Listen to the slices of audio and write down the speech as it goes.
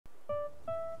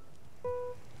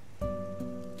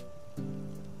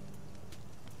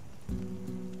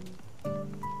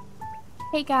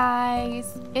Hey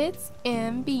guys, it's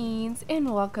M Beans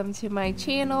and welcome to my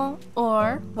channel,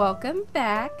 or welcome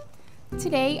back.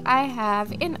 Today I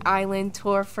have an island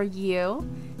tour for you.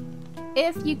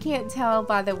 If you can't tell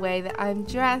by the way that I'm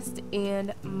dressed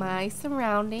and my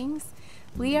surroundings,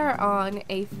 we are on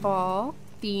a fall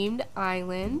themed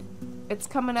island. It's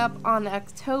coming up on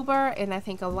October and I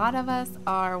think a lot of us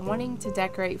are wanting to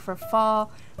decorate for fall,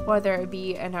 whether it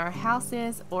be in our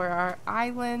houses or our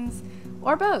islands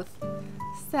or both.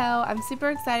 So I'm super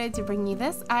excited to bring you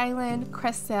this island,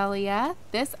 Cresselia.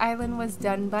 This island was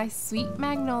done by Sweet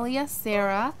Magnolia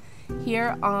Sarah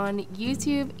here on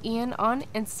YouTube and on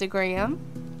Instagram.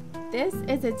 This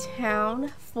is a town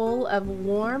full of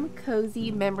warm,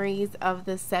 cozy memories of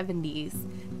the 70s.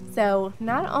 So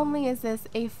not only is this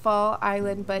a fall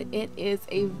island, but it is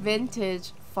a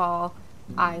vintage fall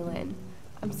island.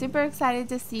 I'm super excited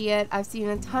to see it. I've seen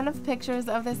a ton of pictures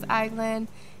of this island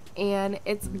and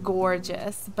it's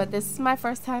gorgeous, but this is my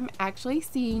first time actually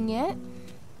seeing it.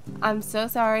 I'm so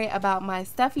sorry about my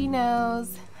stuffy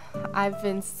nose. I've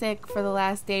been sick for the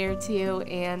last day or two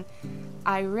and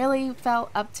I really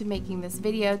felt up to making this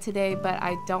video today, but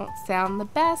I don't sound the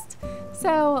best,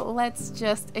 so let's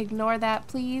just ignore that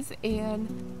please.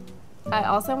 And I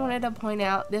also wanted to point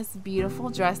out this beautiful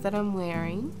dress that I'm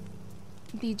wearing.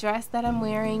 The dress that I'm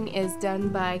wearing is done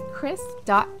by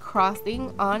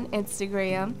Chris.Crossing on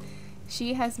Instagram.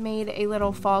 She has made a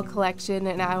little fall collection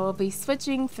and I will be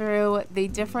switching through the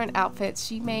different outfits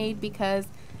she made because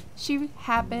she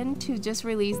happened to just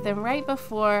release them right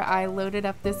before I loaded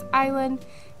up this island.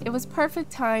 It was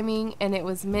perfect timing and it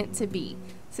was meant to be.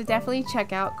 So definitely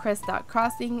check out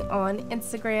Chris.Crossing on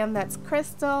Instagram. That's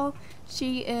Crystal.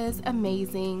 She is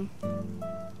amazing.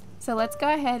 So let's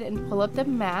go ahead and pull up the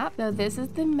map. So this is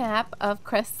the map of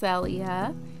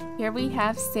Cresselia. Here we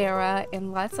have Sarah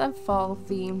and lots of fall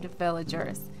themed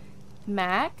villagers.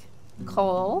 Mac,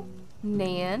 Cole,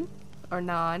 Nan, or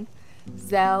Non,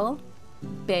 Zell,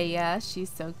 Bea,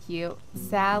 she's so cute,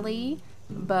 Sally,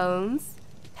 Bones,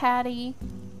 Patty,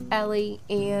 Ellie,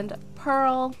 and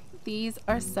Pearl. These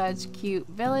are such cute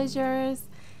villagers.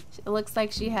 It looks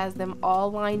like she has them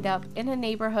all lined up in a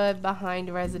neighborhood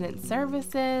behind resident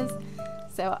services.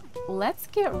 So let's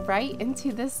get right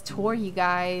into this tour, you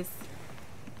guys.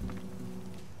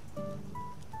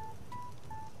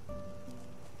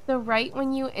 So right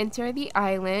when you enter the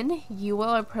island, you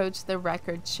will approach the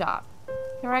record shop.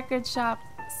 The record shop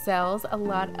sells a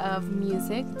lot of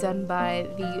music done by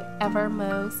the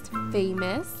evermost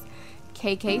famous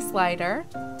KK Slider.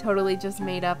 Totally just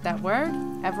made up that word,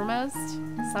 evermost.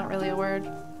 It's not really a word.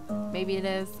 Maybe it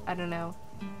is, I don't know.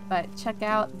 But check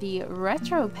out the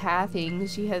retro pathing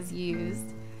she has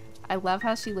used. I love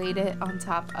how she laid it on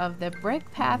top of the brick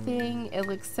pathing. It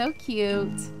looks so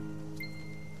cute.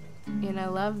 And I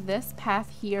love this path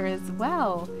here as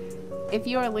well. If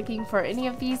you are looking for any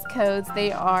of these codes,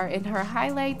 they are in her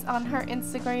highlights on her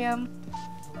Instagram.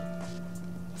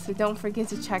 So don't forget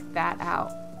to check that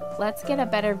out. Let's get a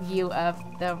better view of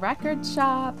the record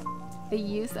shop. The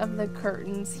use of the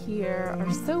curtains here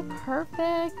are so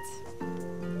perfect.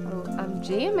 Oh, I'm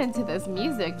jamming to this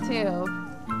music too.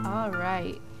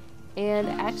 Alright. And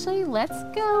actually, let's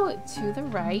go to the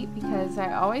right because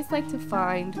I always like to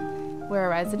find where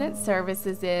resident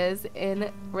services is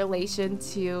in relation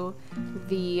to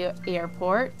the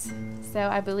airport. So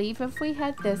I believe if we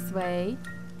head this way,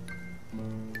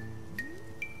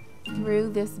 through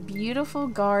this beautiful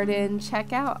garden,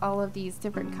 check out all of these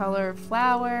different colored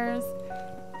flowers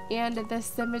and the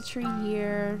symmetry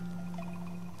here.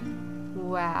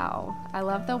 Wow, I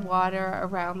love the water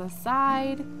around the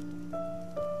side.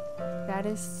 That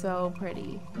is so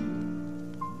pretty.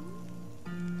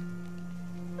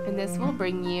 And this will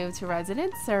bring you to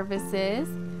resident services,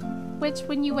 which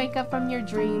when you wake up from your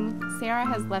dream, Sarah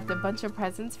has left a bunch of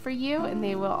presents for you and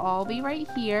they will all be right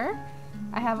here.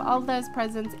 I have all those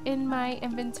presents in my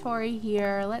inventory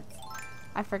here.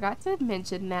 I forgot to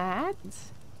mention that.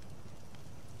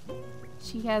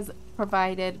 She has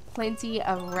provided plenty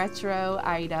of retro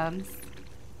items,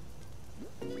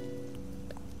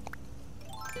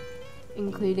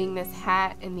 including this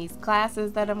hat and these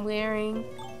glasses that I'm wearing.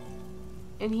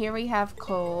 And here we have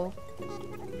Cole.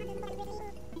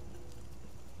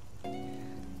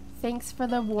 Thanks for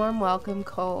the warm welcome,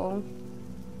 Cole.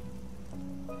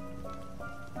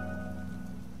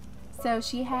 So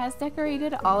she has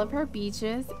decorated all of her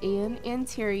beaches and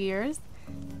interiors,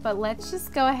 but let's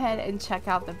just go ahead and check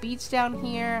out the beach down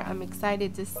here. I'm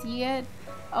excited to see it.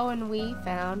 Oh, and we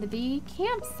found the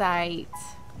campsite.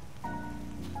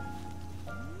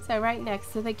 So right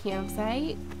next to the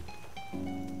campsite,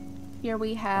 here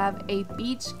we have a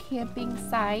beach camping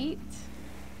site.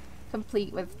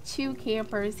 complete with 2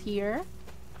 campers here.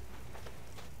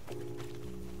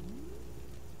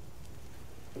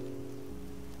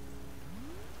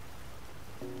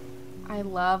 I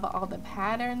love all the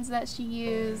patterns that she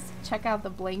used. Check out the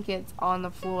blankets on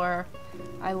the floor.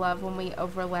 I love when we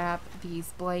overlap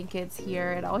these blankets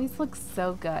here. It always looks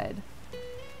so good.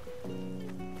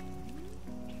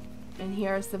 And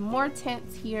here are some more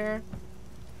tents here.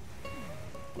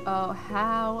 Oh,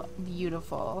 how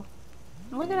beautiful.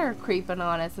 Look at her creeping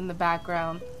on us in the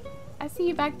background. I see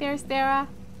you back there, Sarah.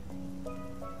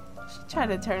 She's trying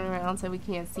to turn around so we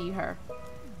can't see her.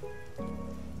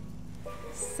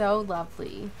 So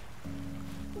lovely.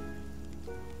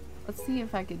 Let's see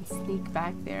if I can sneak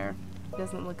back there.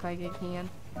 Doesn't look like I can.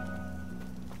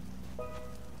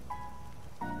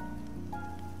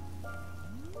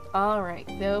 Alright,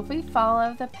 so if we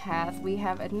follow the path, we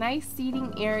have a nice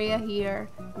seating area here.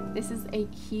 This is a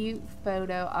cute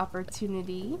photo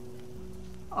opportunity.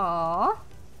 Aww.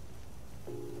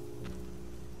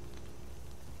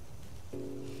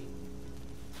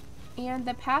 And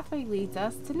the pathway leads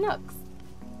us to Nook's.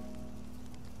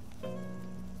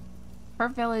 Her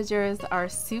villagers are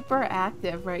super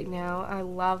active right now. I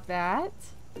love that.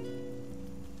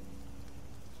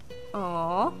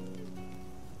 Aww.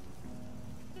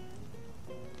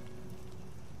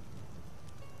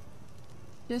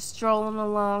 Just strolling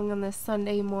along on this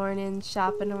Sunday morning,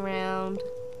 shopping around.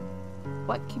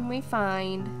 What can we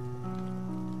find?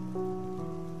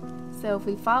 So if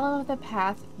we follow the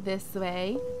path this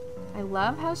way, I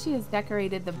love how she has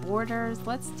decorated the borders.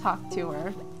 Let's talk to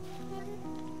her.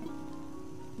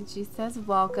 And she says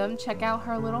welcome. Check out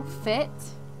her little fit.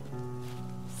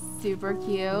 Super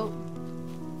cute.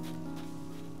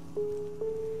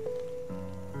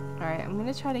 Alright, I'm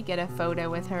gonna try to get a photo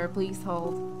with her. Please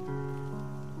hold.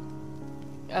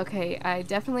 Okay, I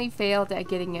definitely failed at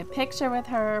getting a picture with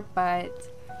her, but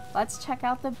let's check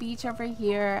out the beach over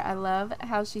here. I love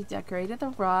how she decorated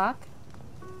the rock.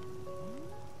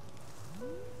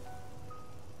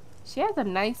 She has a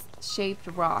nice shaped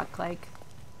rock. Like,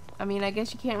 I mean, I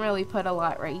guess you can't really put a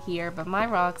lot right here, but my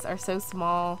rocks are so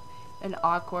small and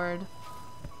awkward.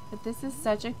 But this is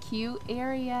such a cute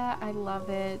area. I love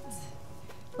it.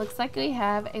 Looks like we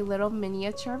have a little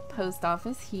miniature post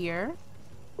office here.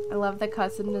 I love the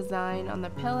custom design on the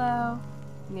pillow.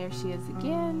 And there she is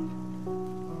again.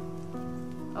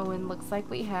 Oh, and looks like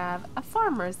we have a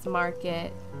farmer's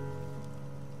market.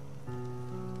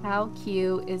 How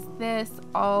cute is this?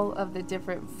 All of the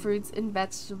different fruits and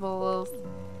vegetables.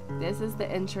 This is the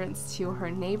entrance to her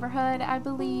neighborhood, I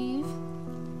believe.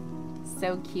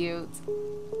 So cute.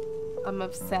 I'm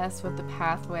obsessed with the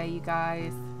pathway, you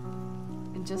guys.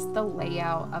 And just the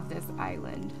layout of this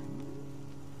island.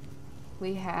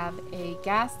 We have a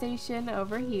gas station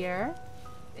over here.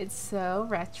 It's so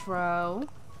retro.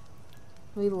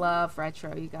 We love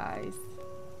retro, you guys.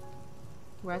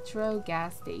 Retro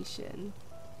gas station.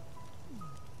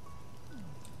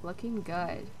 Looking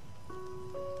good.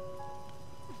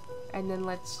 And then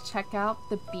let's check out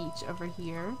the beach over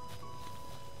here.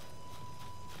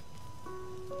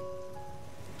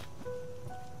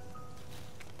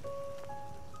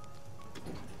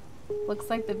 Looks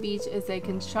like the beach is a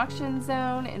construction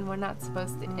zone and we're not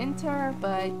supposed to enter,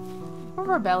 but we're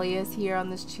rebellious here on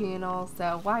this channel,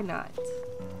 so why not?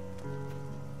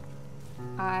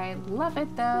 I love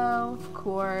it though, of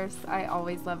course. I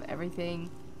always love everything.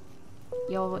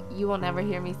 You will never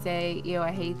hear me say, ew,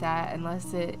 I hate that,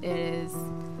 unless it is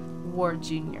Ward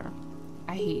Jr.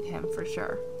 I hate him for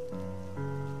sure.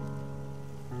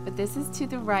 But this is to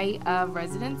the right of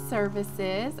resident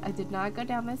services. I did not go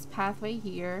down this pathway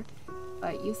here,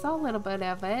 but you saw a little bit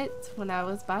of it when I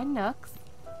was by Nook's.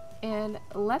 And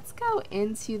let's go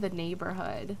into the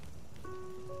neighborhood.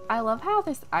 I love how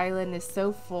this island is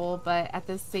so full, but at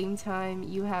the same time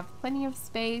you have plenty of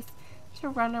space to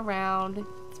run around.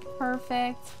 It's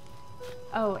perfect.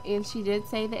 Oh, and she did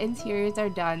say the interiors are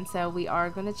done, so we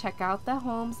are going to check out the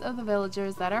homes of the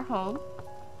villagers that are home.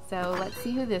 So let's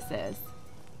see who this is.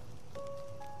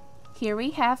 Here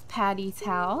we have Patty's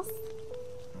house.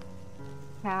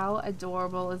 How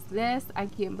adorable is this? I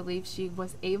can't believe she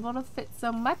was able to fit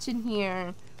so much in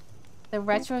here. The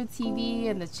retro TV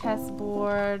and the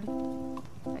chessboard,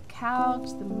 the couch,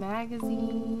 the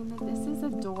magazine. This is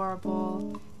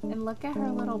adorable. And look at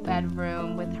her little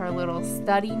bedroom with her little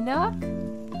study nook.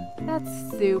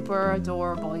 That's super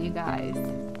adorable, you guys.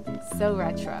 So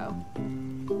retro.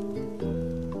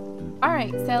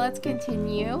 Alright, so let's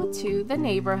continue to the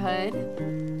neighborhood.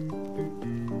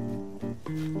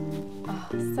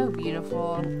 Oh, so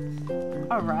beautiful.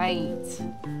 Alright,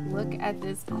 look at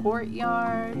this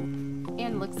courtyard.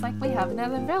 And looks like we have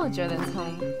another villager that's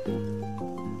home.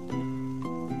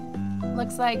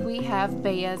 Looks like we have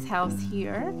Bea's house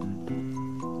here.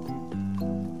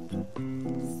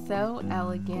 So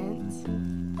elegant.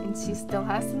 And she still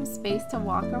has some space to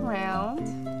walk around.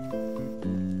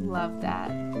 Love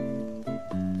that.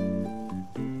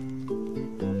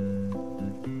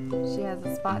 She has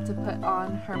a spot to put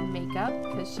on her makeup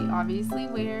because she obviously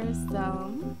wears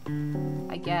some,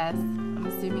 I guess. I'm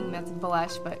assuming that's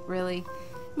blush, but really,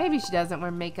 maybe she doesn't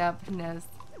wear makeup. Who knows?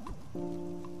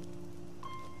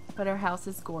 But her house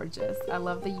is gorgeous. I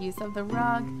love the use of the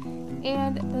rug,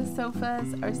 and the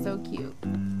sofas are so cute.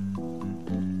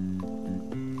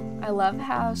 I love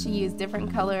how she used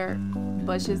different color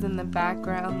bushes in the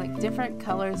background, like different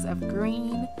colors of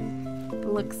green. It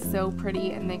looks so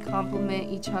pretty and they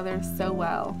complement each other so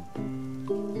well.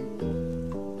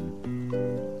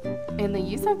 And the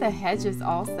use of the hedges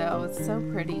also, it's so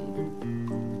pretty.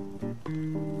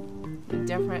 The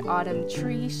different autumn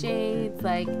tree shades,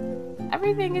 like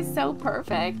everything is so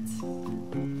perfect.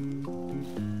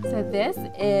 So this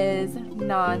is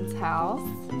Nan's house.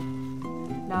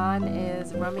 Nan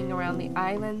is roaming around the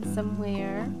island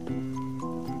somewhere.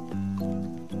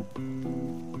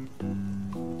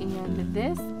 And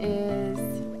this is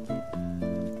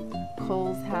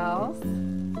Cole's house.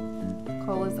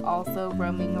 Cole is also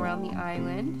roaming around the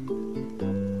island.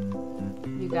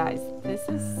 You guys, this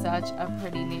is such a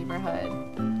pretty neighborhood.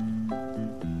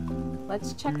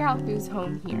 Let's check out who's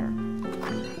home here.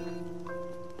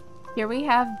 Here we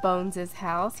have Bones'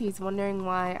 house. He's wondering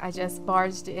why I just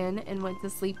barged in and went to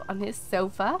sleep on his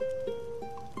sofa.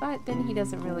 But then he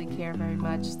doesn't really care very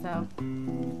much, so.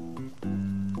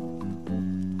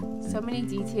 So many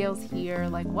details here,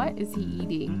 like what is he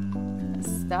eating? A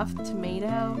stuffed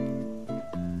tomato?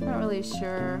 Not really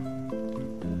sure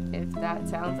if that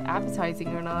sounds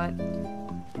appetizing or not.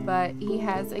 But he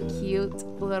has a cute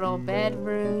little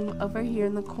bedroom over here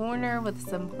in the corner with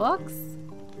some books.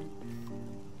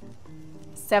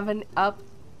 7-Up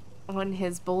on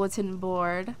his bulletin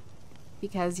board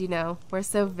because, you know, we're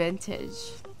so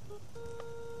vintage.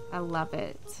 I love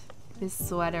it. His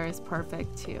sweater is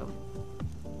perfect too.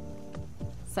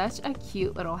 Such a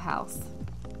cute little house.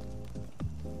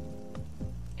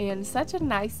 And such a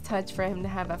nice touch for him to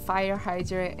have a fire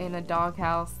hydrant and a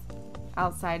doghouse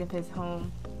outside of his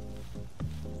home.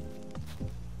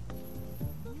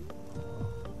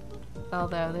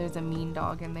 Although there's a mean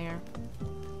dog in there.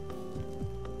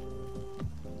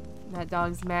 That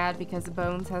dog's mad because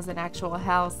Bones has an actual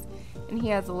house and he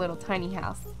has a little tiny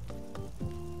house.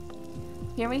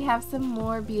 Here we have some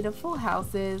more beautiful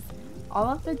houses. All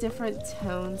of the different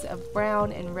tones of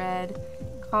brown and red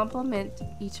complement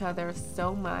each other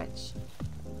so much.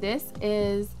 This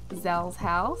is Zell's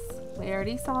house. We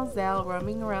already saw Zell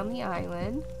roaming around the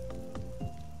island.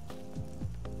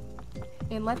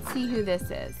 And let's see who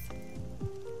this is.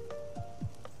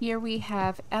 Here we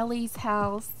have Ellie's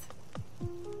house.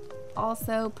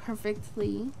 Also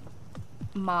perfectly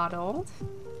modeled.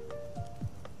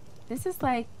 This is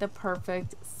like the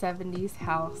perfect 70s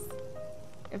house.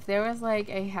 If there was like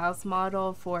a house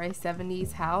model for a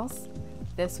 70s house,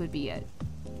 this would be it.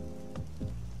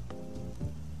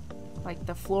 Like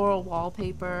the floral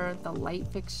wallpaper, the light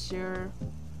fixture,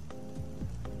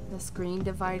 the screen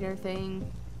divider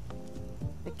thing,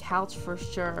 the couch for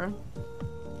sure.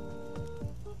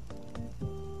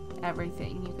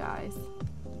 Everything, you guys.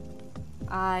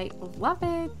 I love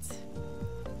it.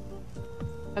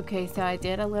 Okay, so I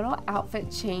did a little outfit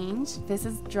change. This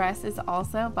dress is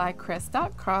also by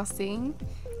Chris.Crossing.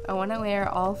 I want to wear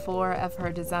all 4 of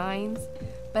her designs,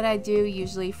 but I do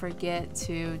usually forget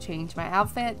to change my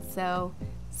outfit, so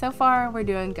far we're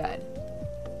doing good.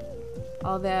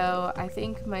 Although I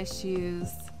think my shoes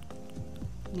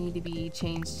need to be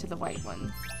changed to the white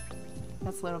ones.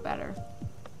 That's a little better.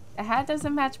 The hat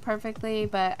doesn't match perfectly,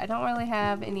 but I don't really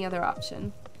have any other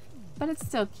option. But it's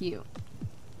still cute.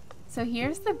 So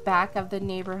here's the back of the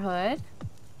neighborhood.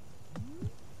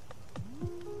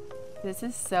 This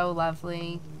is so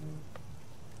lovely.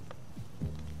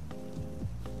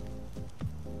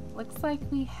 Looks like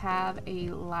we have a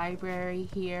library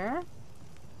here.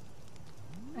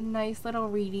 A nice little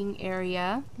reading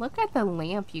area. Look at the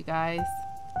lamp, you guys.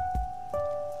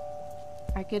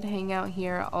 I could hang out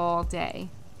here all day.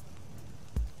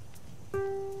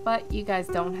 But you guys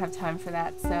don't have time for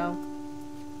that, so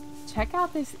check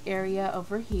out this area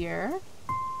over here.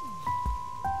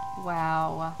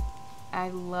 Wow, I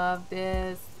love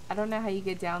this. I don't know how you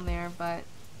get down there, but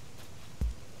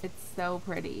it's so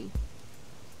pretty.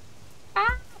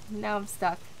 Ah, now I'm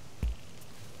stuck.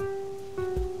 Do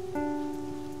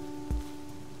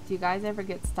Do you guys ever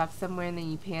get stuck somewhere and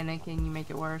then you panic and you make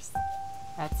it worse?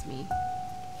 That's me.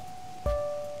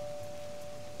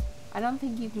 I don't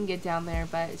think you can get down there,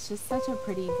 but it's just such a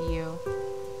pretty view.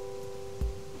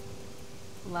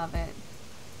 Love it.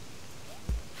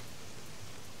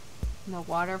 And the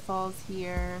waterfalls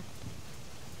here.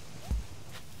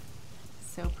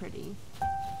 So pretty.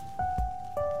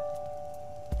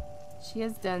 She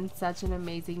has done such an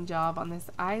amazing job on this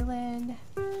island.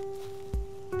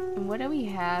 And what do we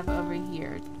have over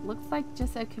here? Looks like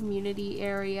just a community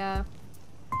area.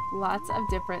 Lots of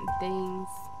different things.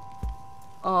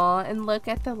 Aw, and look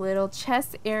at the little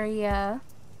chest area.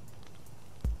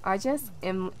 I just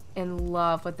am in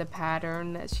love with the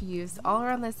pattern that she used all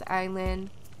around this island.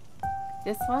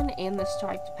 This one and the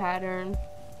striped pattern.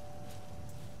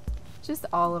 Just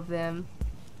all of them.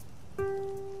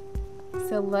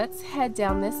 So let's head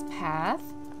down this path.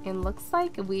 And looks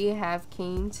like we have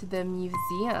came to the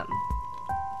museum.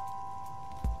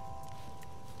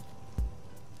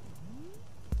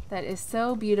 That is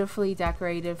so beautifully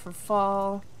decorated for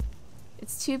fall.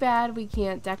 It's too bad we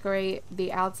can't decorate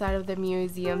the outside of the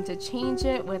museum to change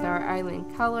it with our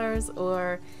island colors,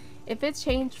 or if it's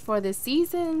changed for the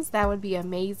seasons, that would be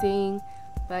amazing.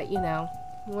 But you know,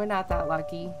 we're not that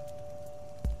lucky.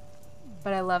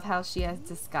 But I love how she has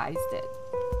disguised it.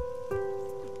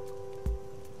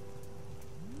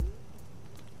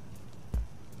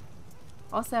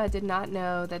 Also, I did not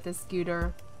know that the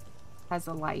scooter has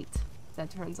a light that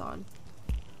turns on.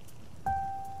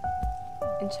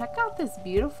 And check out this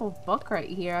beautiful book right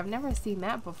here. I've never seen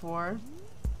that before.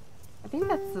 I think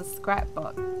that's the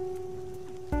scrapbook.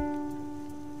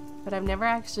 But I've never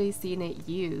actually seen it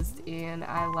used, and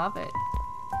I love it.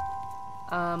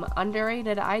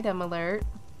 Underrated item alert.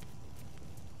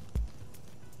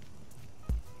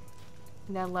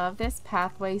 And I love this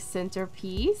pathway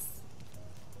centerpiece.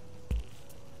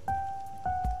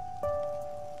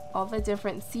 All the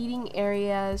different seating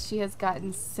areas. She has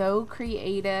gotten so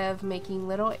creative, making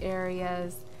little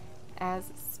areas as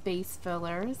space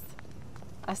fillers.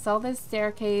 I saw this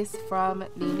staircase from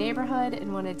the neighborhood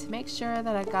and wanted to make sure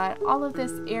that I got all of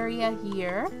this area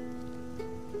here.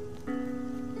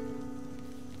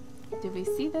 Did we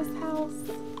see this house?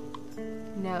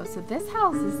 No, so this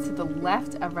house is to the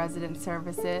left of resident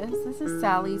services. This is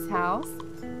Sally's house.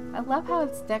 I love how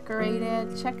it's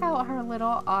decorated. Check out her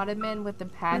little ottoman with the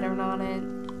pattern on it.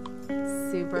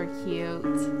 Super cute.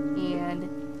 And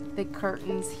the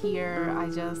curtains here, I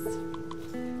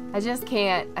just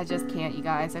can't, you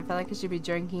guys. I feel like I should be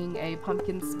drinking a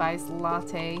pumpkin spice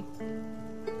latte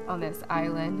on this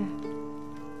island.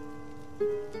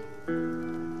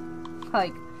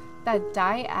 Like that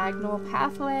diagonal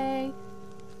pathway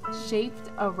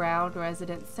shaped around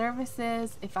resident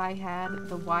services. If I had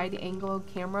the wide angle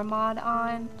camera mod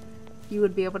on, you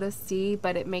would be able to see,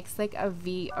 but it makes like a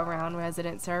V around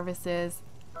resident services.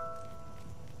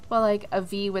 Well, like a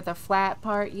V with a flat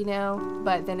part, you know,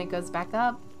 but then it goes back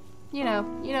up. You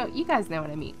know, you guys know what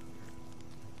I mean.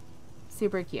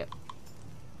 Super cute.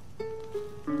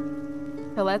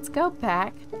 So let's go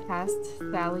back past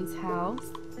Sally's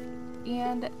house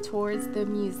and towards the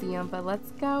museum, but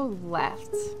let's go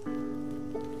left.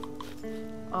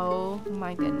 Oh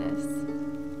my goodness.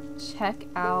 Check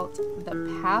out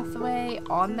the pathway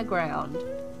on the ground.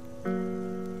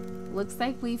 Looks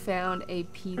like we found a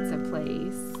pizza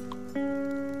place.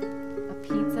 A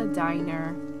pizza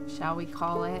diner, shall we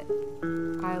call it.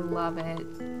 I love it.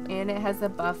 And it has a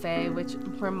buffet, which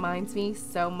reminds me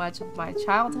so much of my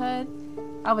childhood.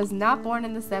 I was not born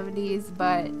in the 70s,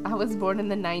 but I was born in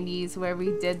the 90s, where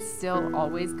we did still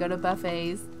always go to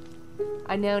buffets.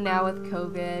 I know now with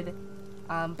COVID,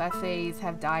 buffets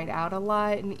have died out a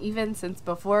lot, and even since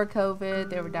before COVID,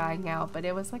 they were dying out, but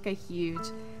it was like a huge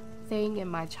thing in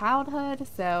my childhood,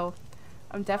 so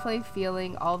I'm definitely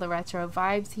feeling all the retro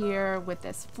vibes here with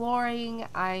this flooring.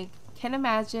 I can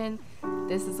imagine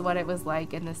this is what it was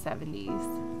like in the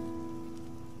 70s.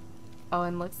 Oh,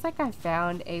 and looks like I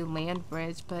found a land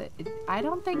bridge, but I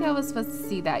don't think I was supposed to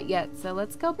see that yet. So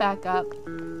let's go back up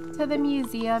to the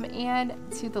museum and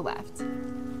to the left.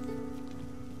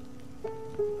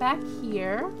 Back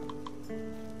here.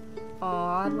 Oh,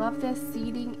 I love this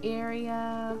seating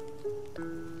area.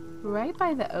 Right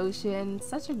by the ocean.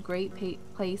 Such a great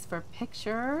place for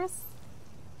pictures.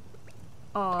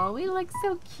 Oh, we look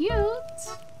so cute.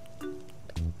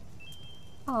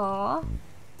 Aw.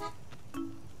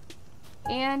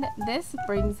 And this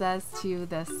brings us to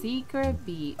the secret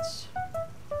beach.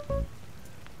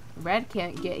 Red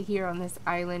can't get here on this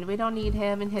island. We don't need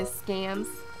him and his scams.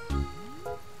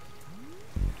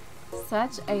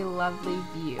 Such a lovely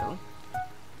view.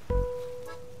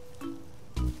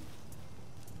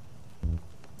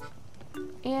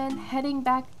 And heading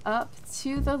back up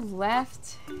to the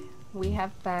left, we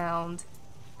have found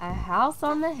a house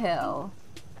on the hill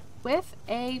with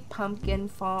a pumpkin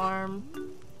farm.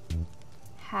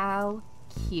 How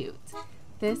cute.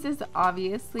 This is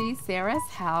obviously Sarah's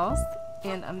house,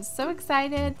 and I'm so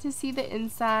excited to see the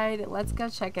inside. Let's go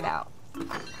check it out.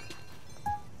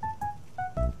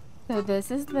 So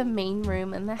this is the main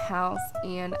room in the house,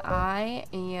 and I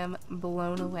am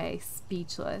blown away,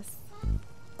 speechless.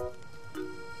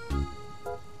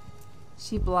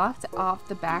 She blocked off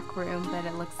the back room, but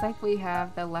it looks like we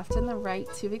have the left and the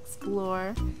right to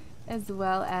explore, as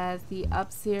well as the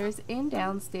upstairs and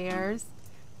downstairs.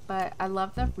 But I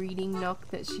love the reading nook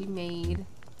that she made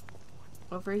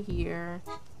over here.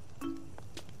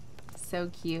 So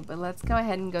cute. But let's go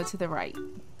ahead and go to the right.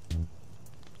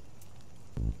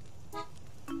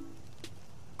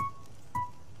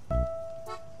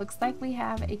 Looks like we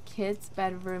have a kid's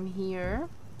bedroom here.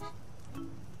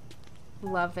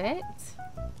 Love it.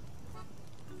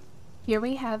 Here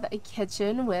we have a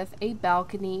kitchen with a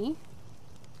balcony.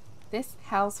 This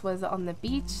house was on the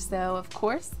beach, so of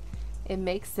course it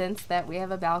makes sense that we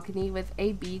have a balcony with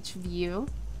a beach view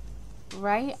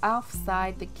right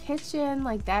outside the kitchen.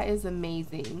 Like, that is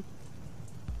amazing.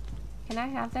 Can I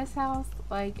have this house?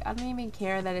 Like, I don't even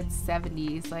care that it's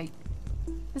 70s. Like,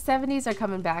 the 70s are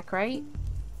coming back, right?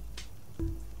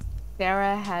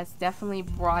 Sarah has definitely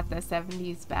brought the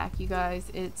 70s back, you guys.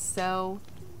 It's so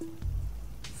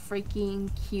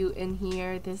freaking cute in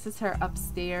here. This is her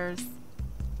upstairs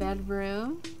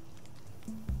bedroom,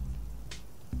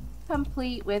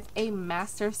 complete with a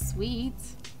master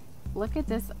suite. Look at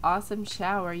this awesome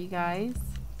shower, you guys.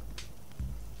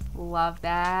 Love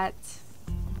that.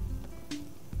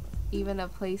 Even a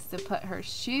place to put her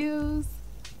shoes.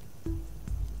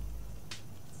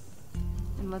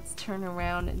 And let's turn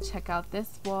around and check out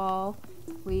this wall.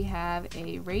 We have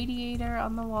a radiator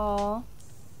on the wall.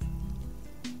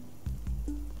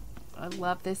 I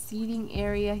love the seating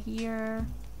area here.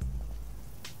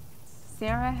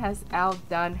 Sarah has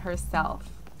outdone herself.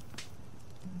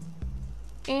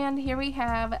 And here we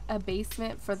have a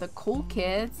basement for the cool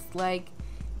kids. Like,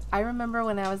 I remember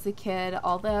when I was a kid,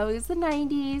 although it was the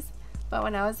 90s, but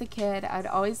when I was a kid, I'd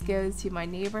always go to my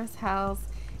neighbor's house,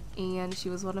 and she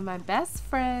was one of my best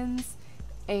friends,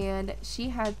 and she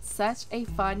had such a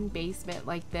fun basement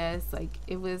like this. Like,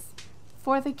 it was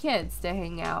for the kids to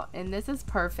hang out, and this is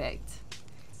perfect.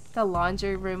 The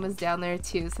laundry room was down there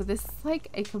too, so this is like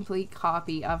a complete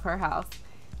copy of her house.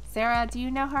 Sarah, do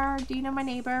you know her? Do you know my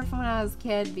neighbor from when I was a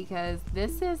kid? Because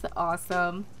this is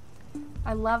awesome.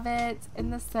 I love it.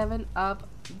 And the 7-Up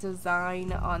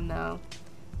design on the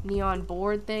neon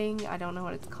board thing, I don't know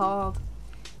what it's called.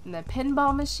 And the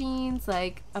pinball machines,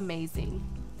 like, amazing.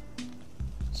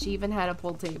 She even had a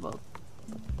pool table.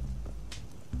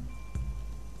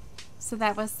 So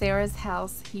that was Sarah's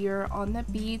house here on the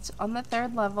beach on the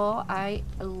 3rd level. I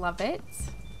love it.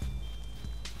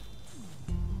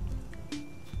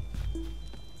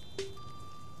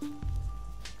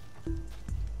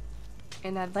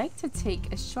 And I'd like to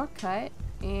take a shortcut,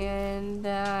 and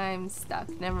I'm stuck.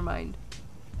 Never mind.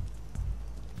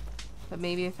 But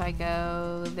maybe if I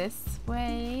go this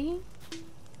way,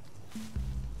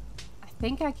 I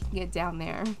think I can get down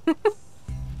there.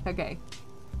 Okay.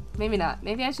 Maybe not.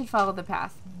 Maybe I should follow the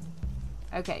path.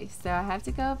 Okay, so I have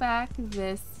to go back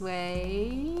this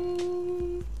way.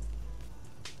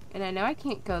 And I know I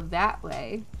can't go that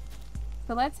way.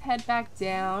 So let's head back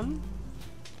down.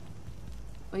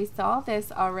 We saw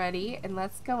this already, and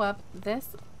let's go up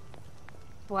this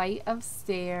flight of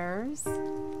stairs.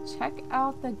 Check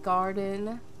out the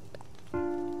garden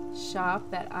shop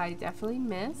that I definitely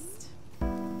missed.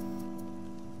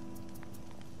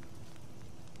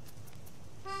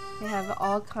 They have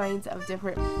all kinds of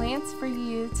different plants for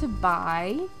you to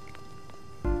buy.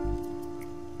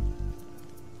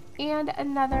 And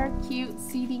another cute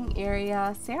seating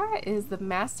area. Sarah is the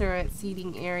master at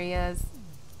seating areas.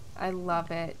 I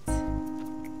love it.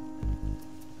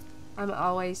 I'm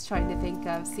always trying to think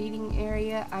of seating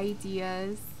area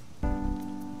ideas.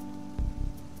 And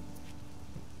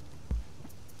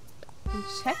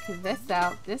check this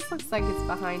out. This looks like it's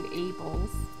behind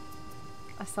Abel's.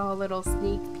 I saw a little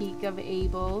sneak peek of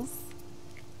Abel's.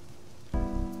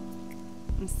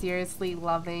 I'm seriously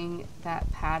loving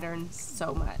that pattern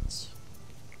so much.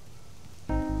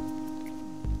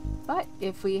 But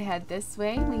if we head this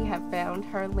way, we have found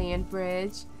her land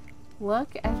bridge.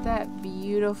 Look at that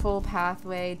beautiful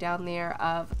pathway down there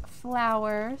of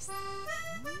flowers.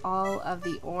 All of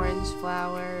the orange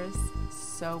flowers.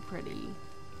 So pretty.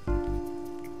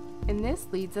 And this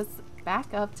leads us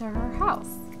back up to her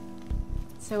house.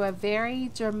 So a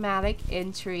very dramatic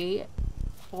entry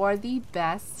for the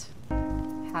best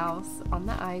house on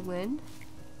the island.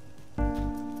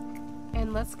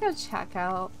 And let's go check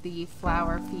out the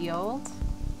flower field.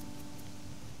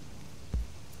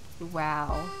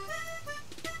 Wow.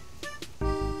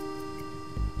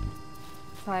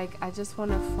 It's like I just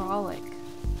want to frolic.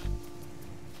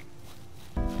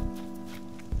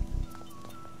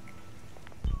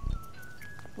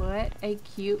 What a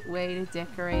cute way to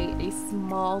decorate a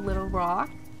small little rock.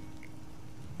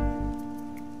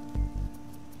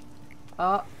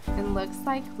 Oh, it looks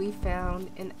like we found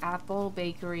an apple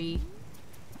bakery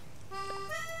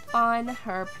on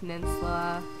her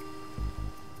peninsula.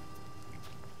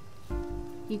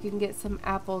 You can get some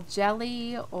apple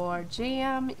jelly or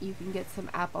jam. You can get some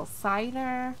apple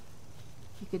cider.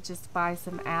 You could just buy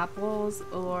some apples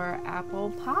or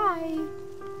apple pie.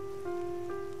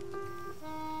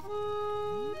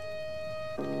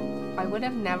 I would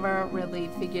have never really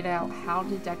figured out how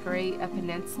to decorate a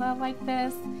peninsula like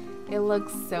this. It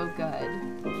looks so good.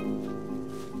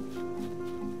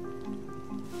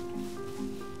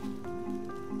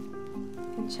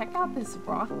 And check out this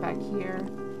rock back here.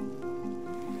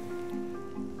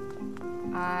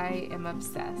 I am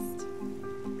obsessed.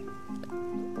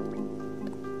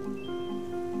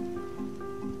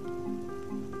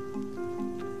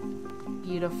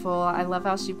 Beautiful. I love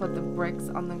how she put the bricks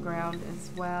on the ground as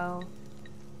well.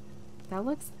 That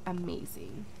looks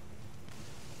amazing.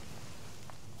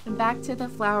 And back to the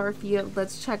flower field,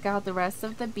 let's check out the rest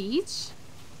of the beach.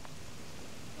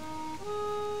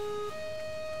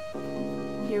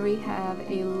 Here we have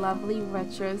a lovely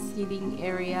retro seating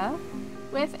area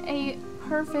with a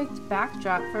perfect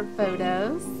backdrop for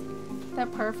photos. The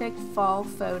perfect fall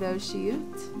photo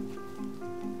shoot.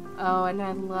 Oh, and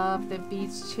I love the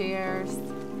beach chairs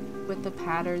with the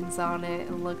patterns on it.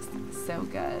 It looks so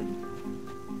good.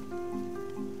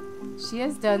 She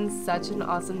has done such an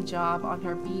awesome job on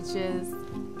her beaches.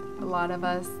 A lot of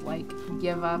us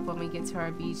give up when we get to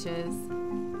our beaches.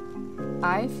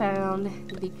 I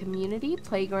found the community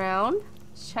playground.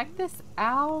 Check this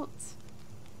out.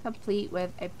 Complete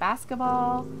with a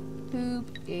basketball,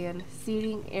 hoop, and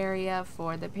seating area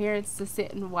for the parents to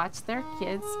sit and watch their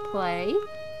kids play.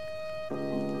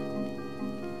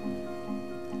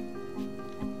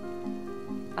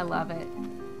 I love it.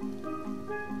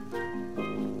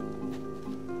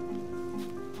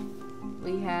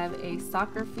 We have a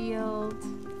soccer field,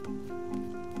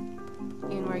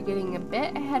 and we're getting a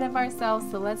bit ahead of ourselves,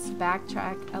 so let's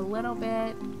backtrack a little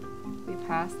bit. We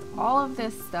passed all of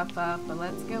this stuff up, but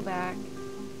let's go back.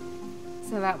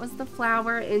 So that was the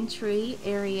flower entry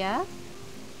area.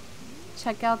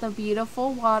 Check out the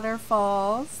beautiful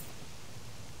waterfalls.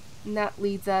 And that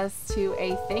leads us to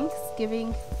a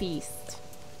Thanksgiving feast.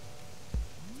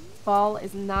 Fall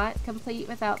is not complete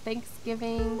without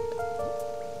Thanksgiving.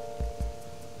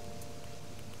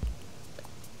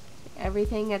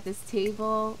 Everything at this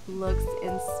table looks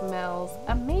and smells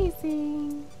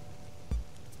amazing.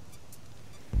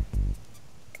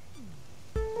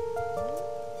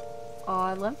 Oh,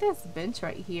 I love this bench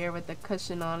right here with the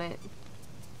cushion on it.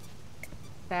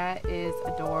 That is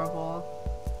adorable.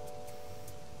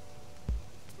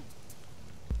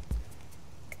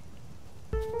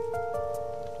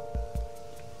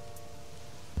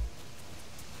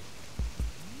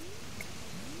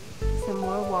 Some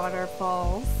more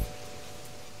waterfalls.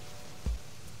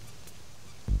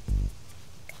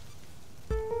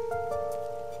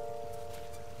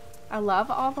 I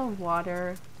love all the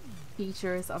water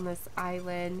features on this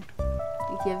island.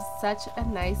 It gives such a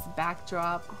nice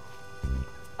backdrop.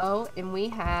 Oh, and we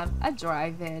have a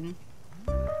drive-in.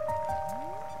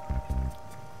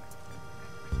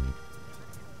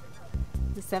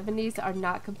 The 70s are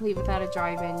not complete without a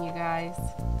drive-in, you guys.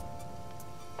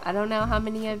 I don't know how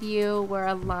many of you were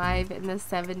alive in the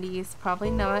 70s. Probably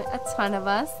not a ton of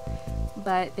us,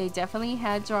 but they definitely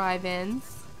had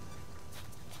drive-ins,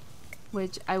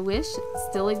 which I wish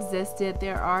still existed.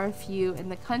 There are a few in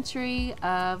the country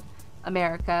of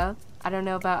America. I don't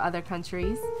know about other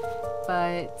countries,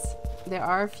 but there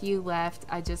are a few left.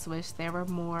 I just wish there were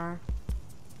more.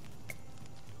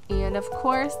 And of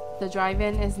course, the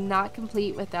drive-in is not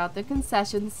complete without the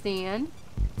concession stand.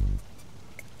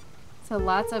 So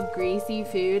lots of greasy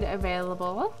food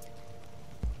available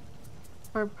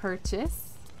for purchase.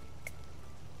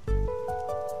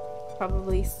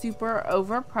 Probably super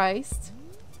overpriced.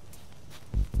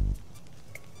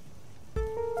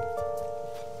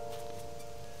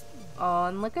 Oh,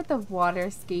 and look at the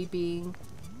waterscaping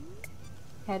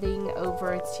heading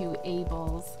over to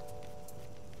Abel's.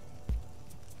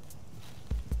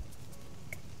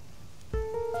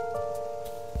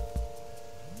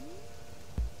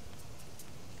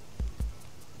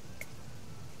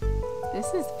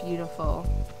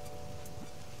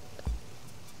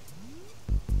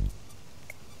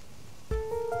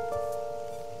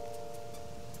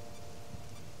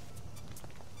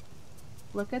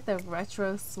 look at the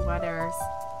retro sweaters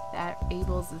that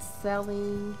Abel's is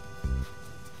selling.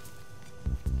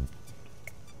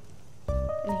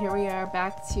 And here we are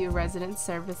back to resident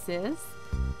services.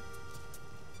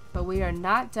 But we are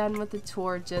not done with the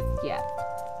tour just yet.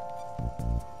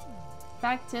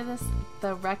 Back to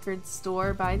the record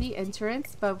store by the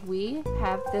entrance, but we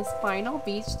have this final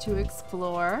beach to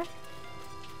explore.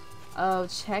 Oh,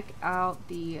 check out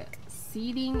the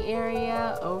seating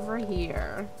area over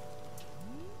here.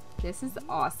 This is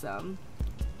awesome.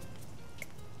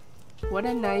 What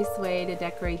a nice way to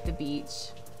decorate the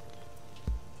beach.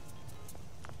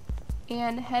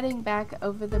 And heading back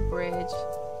over the bridge,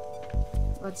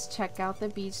 let's check out the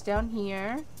beach down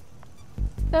here.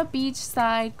 The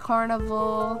beachside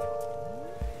carnival.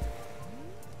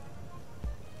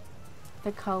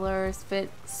 The colors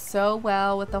fit so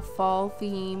well with the fall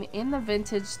theme and the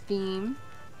vintage theme.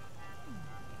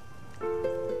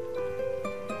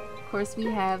 Of course, we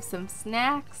have some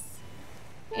snacks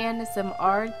and some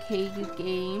arcade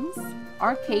games.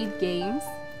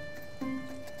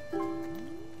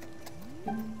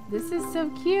 This is so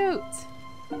cute.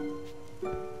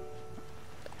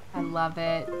 I love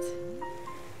it.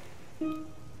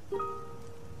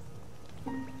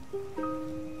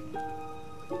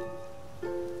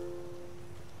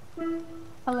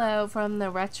 Hello from the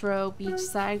retro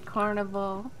beachside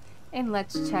carnival, and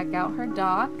let's check out her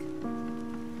dock.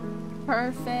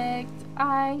 Perfect.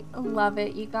 I love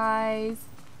it, you guys.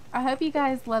 I hope you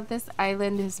guys love this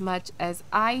island as much as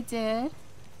I did.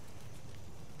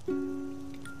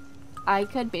 I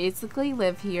could basically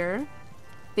live here.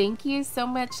 Thank you so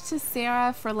much to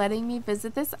Sarah for letting me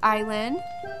visit this island.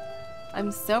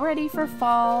 I'm so ready for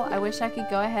fall. I wish I could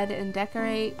go ahead and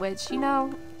decorate, which, you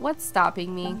know, what's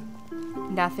stopping me?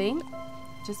 Nothing.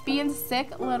 Just being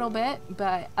sick a little bit,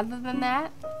 but other than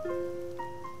that,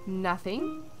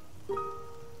 nothing.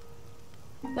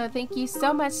 So thank you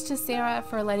so much to Sarah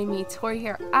for letting me tour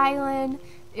your island.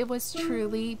 It was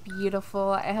truly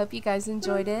beautiful. I hope you guys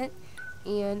enjoyed it.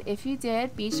 And if you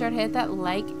did, be sure to hit that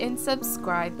like and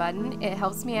subscribe button. It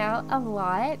helps me out a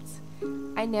lot.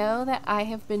 I know that I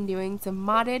have been doing some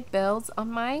modded builds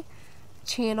on my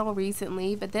channel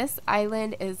recently, but this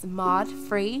island is mod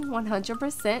free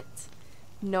 100%.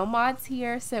 No mods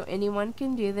here, so anyone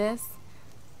can do this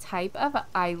type of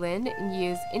island and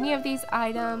use any of these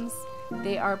items.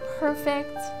 They are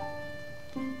perfect.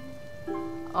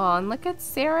 Oh, and look at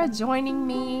Sarah joining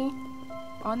me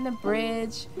on the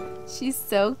bridge. She's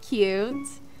so cute.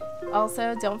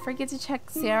 Also, don't forget to check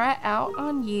Sarah out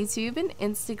on YouTube and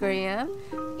Instagram.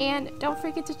 And don't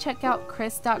forget to check out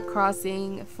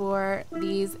Chris.Crossing for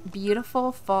these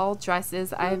beautiful fall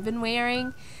dresses I've been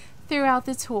wearing throughout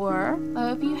the tour. I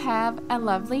hope you have a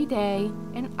lovely day,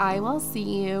 and I will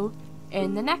see you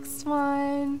in the next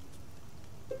one.